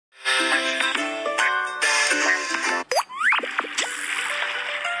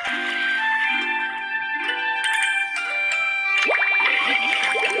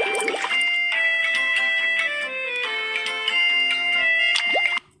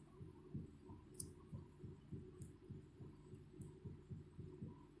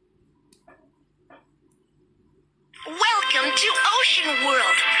Welcome to Ocean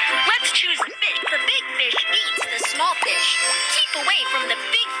World. Let's choose a fish. The big fish eats the small fish. Keep away from the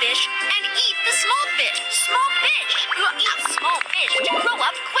big fish and eat the small fish. Small fish. Eat small fish to grow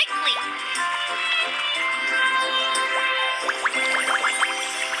up quickly.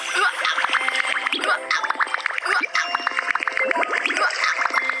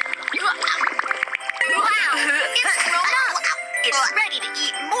 Wow, it's grown up. It's ready to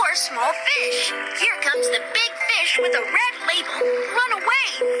eat more small fish. Here comes the big fish with a red label. Run away,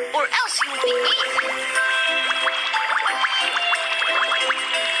 or else you will be eaten.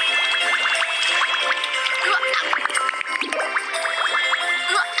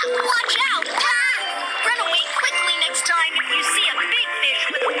 Watch out! Run away quickly next time if you see a big fish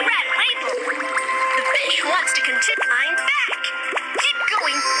with a red label. The fish wants to continue flying back. Keep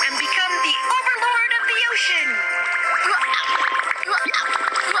going and become the overlord of the ocean.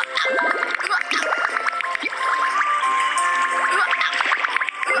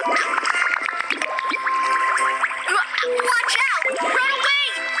 Watch out! Run away!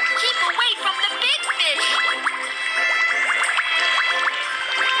 Keep away from the big fish.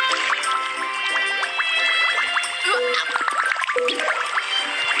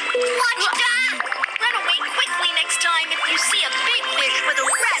 Watch out! Run away quickly next time if you see a big fish with a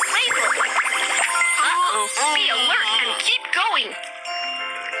red label. Uh-oh. Be alert and keep going.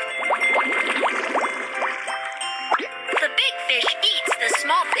 The big fish eats the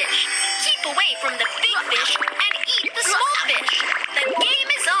small fish. Keep away from the big fish and eat the small fish. The game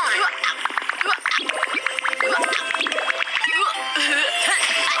is on.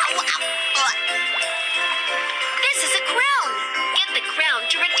 This is a crown. Get the crown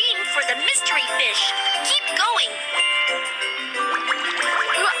to redeem for the mystery fish. Keep going.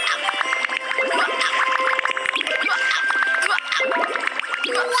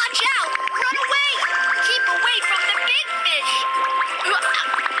 Watch out! Run away! Keep away from the big fish.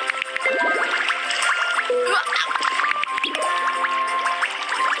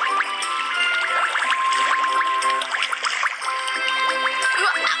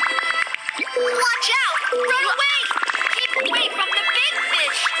 Watch out! Run away! Keep away from the big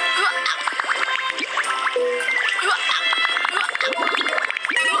fish.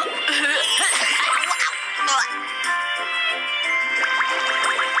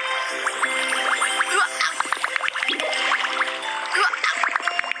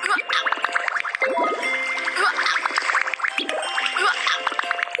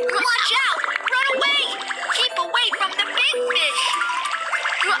 Watch out! Run away! Keep away from the big fish.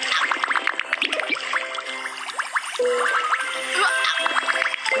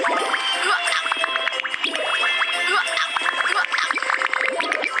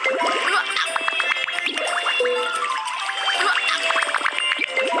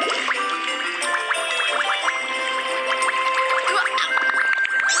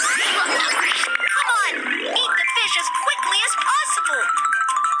 Come on! Eat the fish as quickly as possible!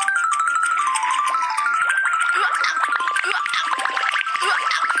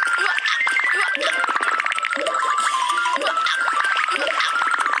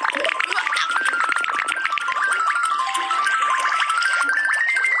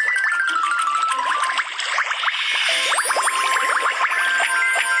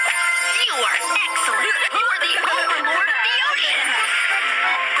 You are excellent! You are the overlord of the ocean!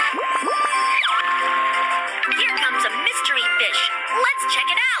 Here comes a mystery fish. Let's check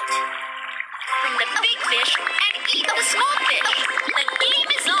it out. From the big fish and eat the small fish. The game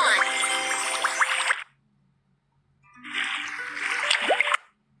is on.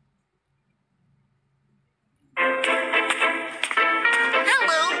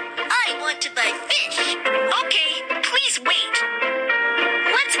 Hello, I want to buy fish. Okay, please wait.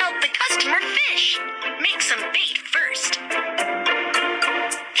 Let's help the customer fish. Make some bait first.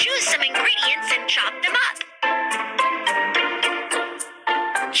 Choose some ingredients and chop them up.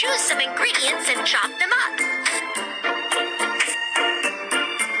 Choose some ingredients and chop them up.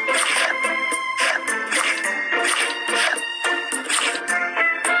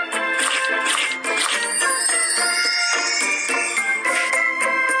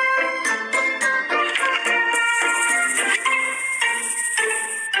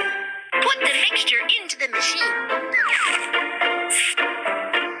 Put the mixture into the machine.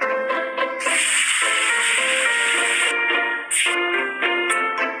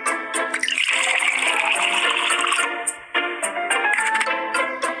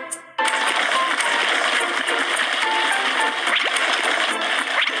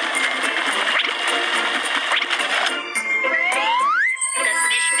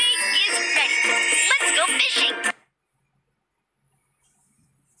 fishing.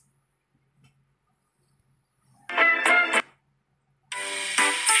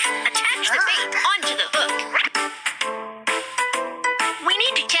 Attach the bait onto the hook. We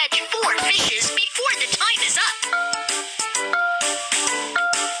need to catch 4 fishes before the time is up.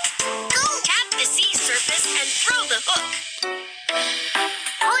 Tap the sea surface and throw the hook.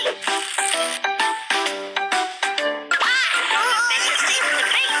 The fish escaped the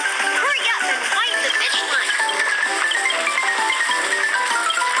bait. Hurry up and wipe the fish line.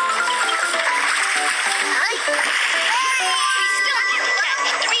 We still need to catch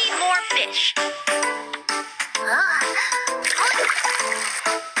 3 more fish.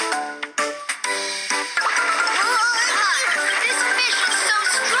 This fish is so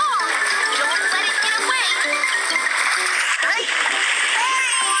strong. Don't let it get away.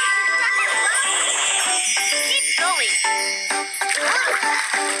 Keep going.